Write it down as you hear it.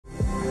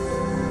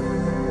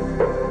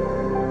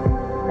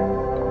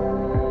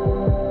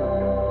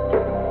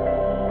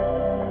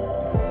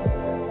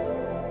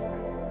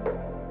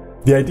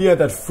The idea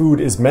that food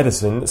is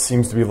medicine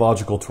seems to be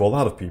logical to a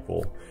lot of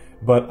people,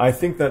 but I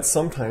think that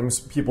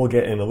sometimes people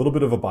get in a little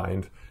bit of a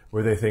bind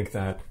where they think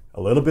that a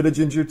little bit of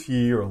ginger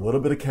tea or a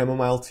little bit of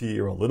chamomile tea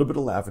or a little bit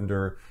of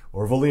lavender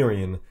or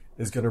valerian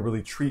is going to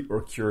really treat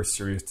or cure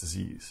serious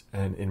disease.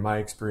 And in my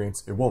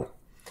experience, it won't.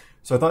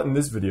 So I thought in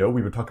this video,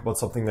 we would talk about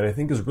something that I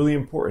think is really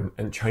important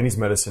and Chinese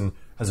medicine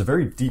has a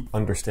very deep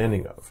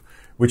understanding of,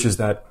 which is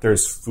that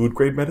there's food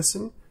grade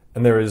medicine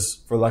and there is,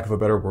 for lack of a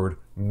better word,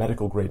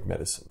 medical grade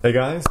medicine. Hey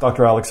guys,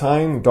 Dr. Alex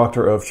Hein,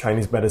 doctor of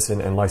Chinese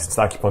medicine and licensed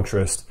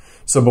acupuncturist.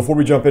 So before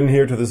we jump in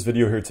here to this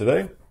video here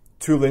today,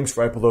 2 links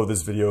right below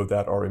this video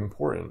that are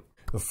important.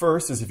 The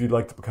first is if you'd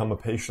like to become a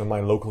patient of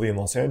mine locally in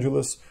Los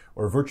Angeles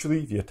or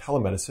virtually via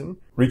telemedicine,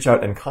 reach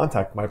out and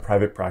contact my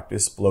private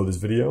practice below this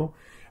video.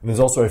 And there's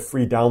also a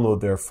free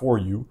download there for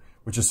you,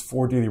 which is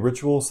 4 daily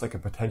rituals that can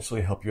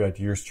potentially help you add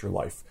years to your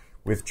life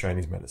with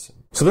Chinese medicine.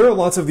 So there are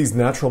lots of these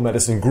natural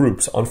medicine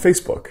groups on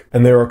Facebook,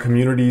 and there are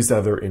communities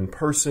that are in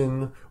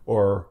person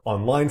or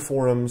online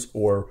forums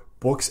or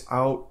books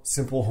out,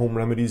 simple home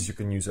remedies you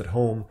can use at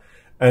home.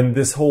 And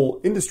this whole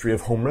industry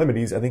of home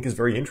remedies, I think, is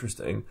very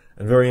interesting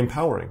and very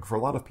empowering for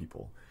a lot of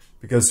people.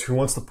 Because who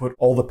wants to put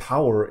all the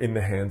power in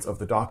the hands of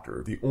the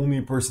doctor, the only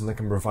person that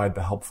can provide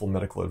the helpful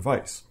medical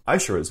advice? I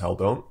sure as hell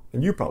don't,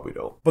 and you probably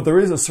don't. But there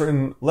is a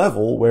certain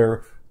level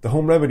where the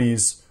home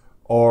remedies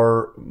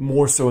are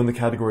more so in the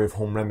category of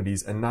home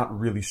remedies and not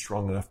really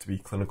strong enough to be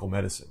clinical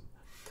medicine.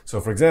 So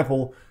for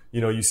example,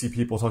 you see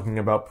people talking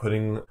about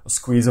putting a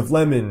squeeze of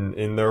lemon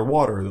in their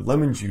water,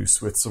 lemon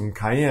juice with some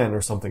cayenne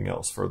or something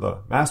else for the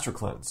master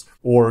cleanse.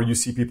 Or you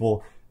see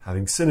people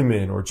having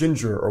cinnamon or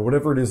ginger or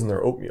whatever it is in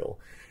their oatmeal.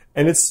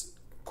 And it's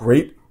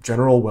great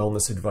general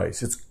wellness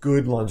advice. It's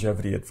good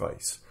longevity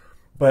advice.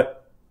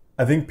 But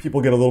I think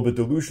people get a little bit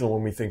delusional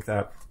when we think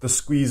that the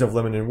squeeze of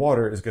lemon in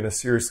water is going to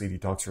seriously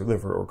detox your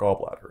liver or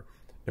gallbladder.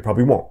 It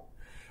probably won't.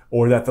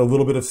 Or that the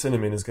little bit of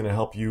cinnamon is going to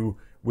help you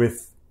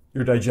with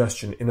your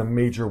digestion in a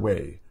major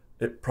way.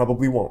 It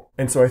probably won't.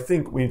 And so I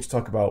think we need to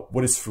talk about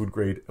what is food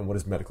grade and what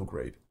is medical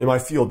grade. In my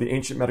field, the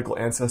ancient medical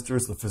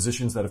ancestors, the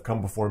physicians that have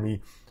come before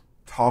me,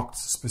 talked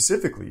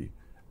specifically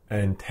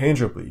and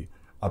tangibly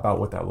about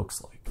what that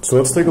looks like. So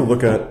let's take a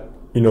look at,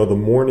 the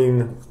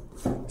morning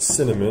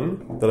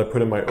cinnamon that I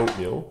put in my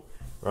oatmeal,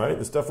 right?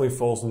 This definitely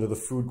falls into the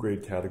food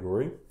grade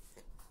category,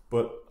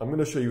 but I'm going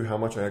to show you how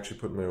much I actually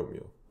put in my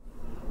oatmeal.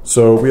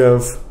 So we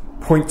have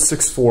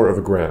 0.64 of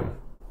a gram.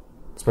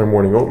 It's my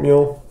morning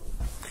oatmeal.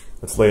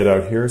 Let's lay it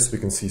out here so we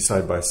can see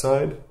side by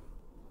side.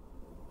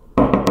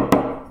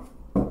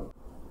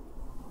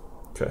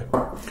 Okay,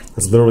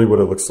 that's literally what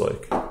it looks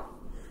like.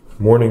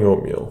 Morning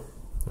oatmeal,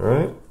 all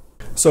right?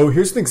 So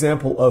here's an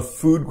example of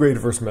food grade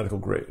versus medical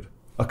grade.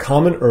 A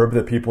common herb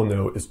that people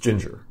know is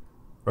ginger,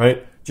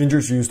 right? Ginger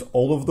is used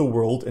all over the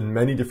world in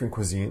many different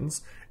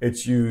cuisines.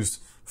 It's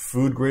used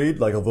food grade,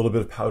 like a little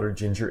bit of powdered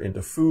ginger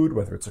into food,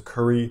 whether it's a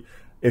curry.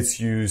 It's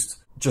used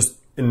just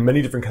in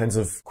many different kinds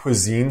of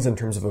cuisines in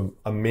terms of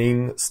a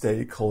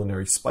mainstay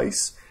culinary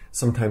spice.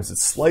 Sometimes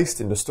it's sliced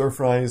into stir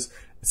fries.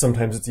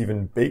 Sometimes it's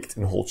even baked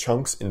in whole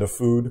chunks into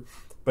food.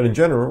 But in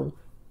general,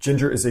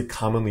 ginger is a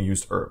commonly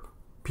used herb.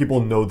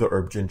 People know the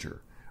herb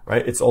ginger,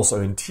 right? It's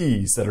also in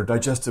teas that are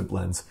digestive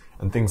blends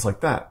and things like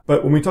that.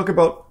 But when we talk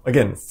about,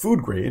 again,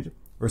 food grade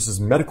versus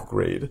medical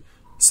grade,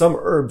 some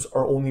herbs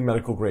are only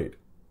medical grade,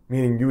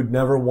 meaning you would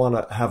never want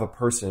to have a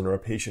person or a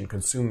patient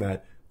consume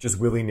that just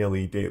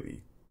willy-nilly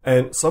daily.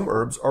 And some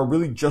herbs are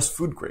really just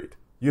food grade.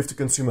 You have to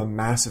consume a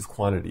massive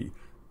quantity,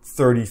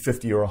 30,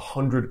 50, or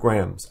 100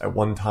 grams at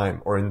one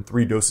time or in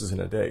 3 doses in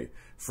a day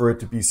for it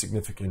to be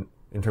significant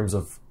in terms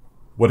of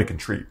what it can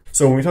treat.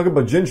 So when we talk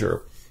about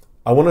ginger,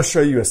 I want to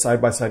show you a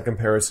side-by-side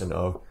comparison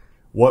of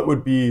what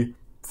would be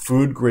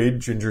food grade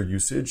ginger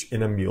usage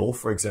in a meal,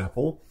 for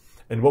example,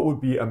 and what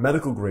would be a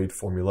medical grade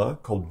formula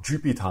called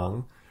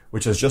jupitang,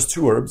 which has just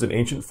 2 herbs, an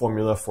ancient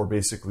formula for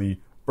basically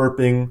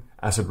burping,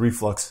 acid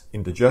reflux,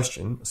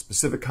 indigestion, a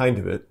specific kind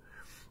of it.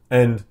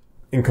 And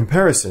in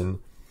comparison,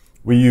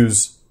 we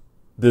use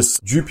this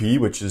jupi,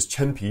 which is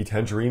chenpi,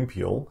 tangerine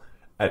peel,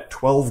 at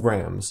 12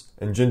 grams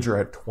and ginger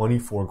at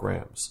 24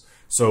 grams.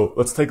 So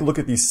let's take a look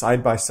at these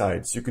side by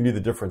side so you can do the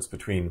difference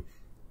between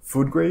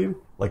food grade,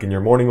 like in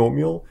your morning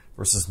oatmeal,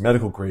 versus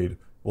medical grade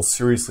will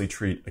seriously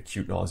treat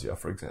acute nausea,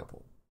 for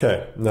example.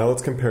 Okay, now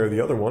let's compare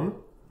the other one,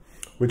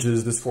 which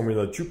is this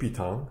formula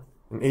jupitang,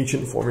 an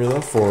ancient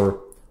formula for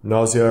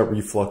nausea,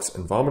 reflux,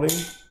 and vomiting.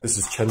 This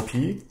is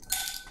chenpi,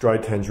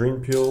 dried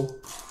tangerine peel,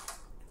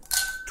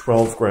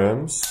 12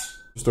 grams,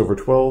 just over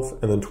 12,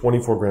 and then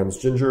 24 grams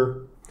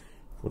ginger.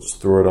 We'll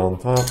just throw it on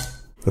top.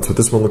 That's what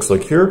this one looks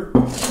like here.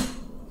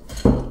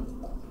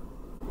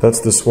 That's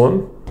this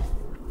one.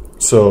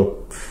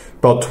 So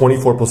about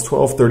 24 plus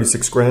 12,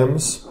 36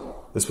 grams.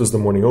 This was the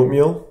morning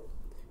oatmeal.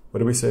 What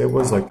did we say it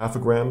was? Like half a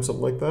gram,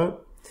 something like that.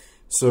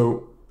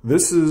 So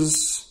this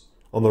is,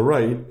 on the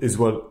right, is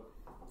what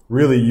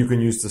really you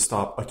can use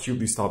to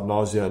acutely stop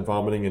nausea and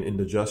vomiting and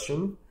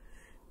indigestion.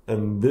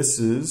 And this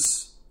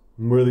is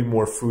really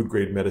more food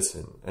grade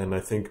medicine. And I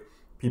think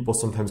people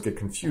sometimes get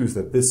confused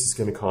that this is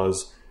going to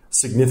cause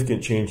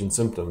significant change in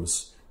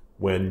symptoms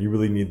when you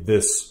really need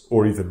this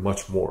or even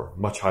much more,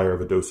 much higher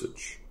of a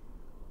dosage.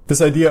 This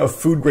idea of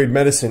food-grade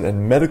medicine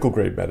and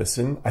medical-grade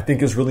medicine, I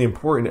think, is really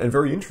important and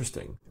very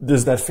interesting.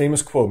 There's that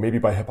famous quote, maybe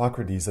by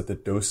Hippocrates, that the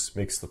dose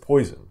makes the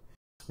poison,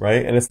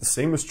 right? And it's the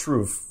same is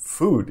true of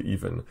food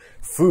even.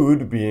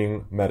 Food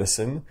being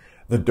medicine,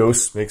 the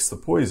dose makes the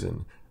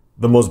poison.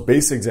 The most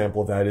basic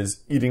example of that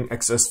is eating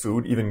excess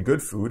food, even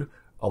good food.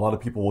 A lot of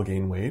people will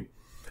gain weight.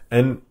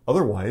 And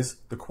otherwise,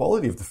 the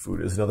quality of the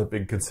food is another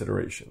big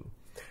consideration.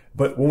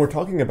 But when we're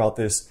talking about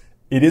this,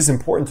 it is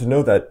important to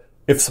know that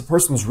if a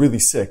person's really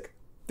sick,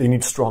 they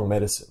need strong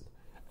medicine.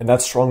 And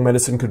that strong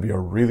medicine could be a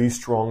really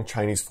strong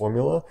Chinese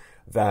formula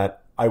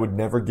that I would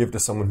never give to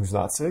someone who's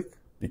not sick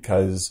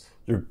because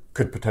you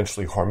could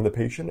potentially harm the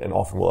patient and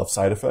often will have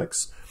side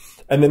effects.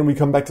 And then we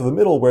come back to the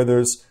middle where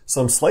there's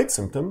some slight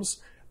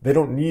symptoms. They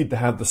don't need to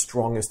have the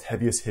strongest,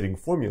 heaviest hitting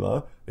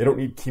formula. They don't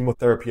need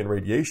chemotherapy and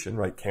radiation,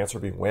 right? Cancer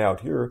being way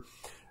out here.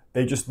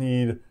 They just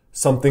need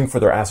something for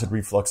their acid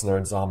reflux and their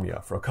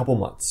insomnia for a couple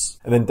months.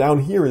 And then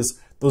down here is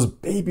those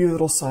baby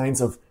little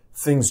signs of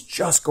things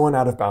just going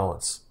out of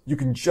balance. You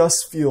can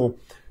just feel,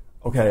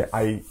 okay,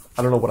 I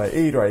don't know what I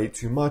ate, or I ate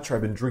too much, or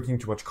I've been drinking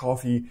too much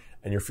coffee,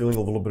 and you're feeling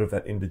a little bit of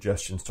that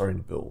indigestion starting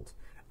to build.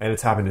 And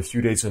it's happened a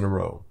few days in a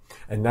row.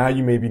 And now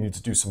you maybe need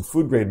to do some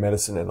food-grade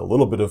medicine and a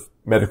little bit of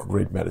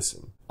medical-grade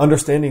medicine.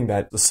 Understanding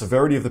that the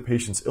severity of the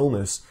patient's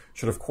illness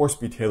should, of course,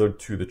 be tailored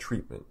to the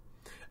treatment.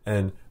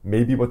 And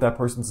maybe what that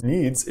person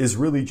needs is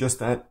really just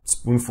that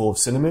spoonful of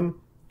cinnamon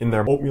in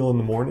their oatmeal in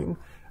the morning.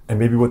 And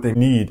maybe what they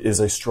need is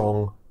a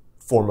strong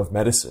form of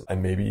medicine,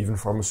 and maybe even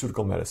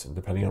pharmaceutical medicine,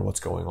 depending on what's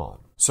going on.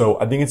 So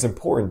I think it's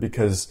important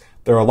because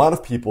there are a lot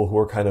of people who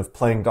are kind of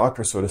playing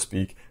doctor, so to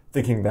speak,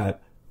 thinking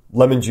that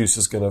lemon juice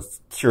is going to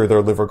cure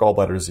their liver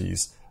gallbladder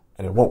disease,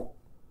 and it won't.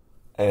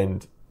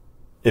 And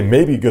it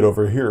may be good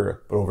over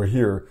here, but over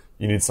here,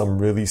 you need some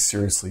really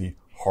seriously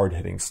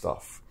hard-hitting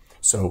stuff.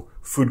 So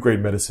food-grade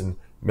medicine,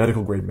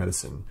 medical-grade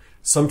medicine.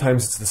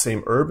 Sometimes it's the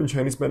same herb in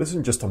Chinese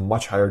medicine, just a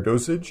much higher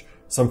dosage.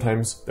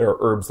 Sometimes there are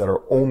herbs that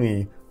are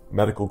only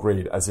medical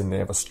grade, as in they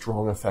have a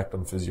strong effect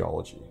on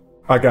physiology.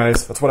 All right,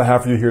 guys, that's what I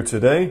have for you here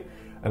today.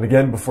 And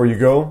again, before you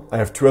go, I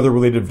have 2 other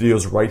related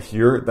videos right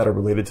here that are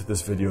related to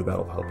this video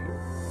that'll help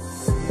you.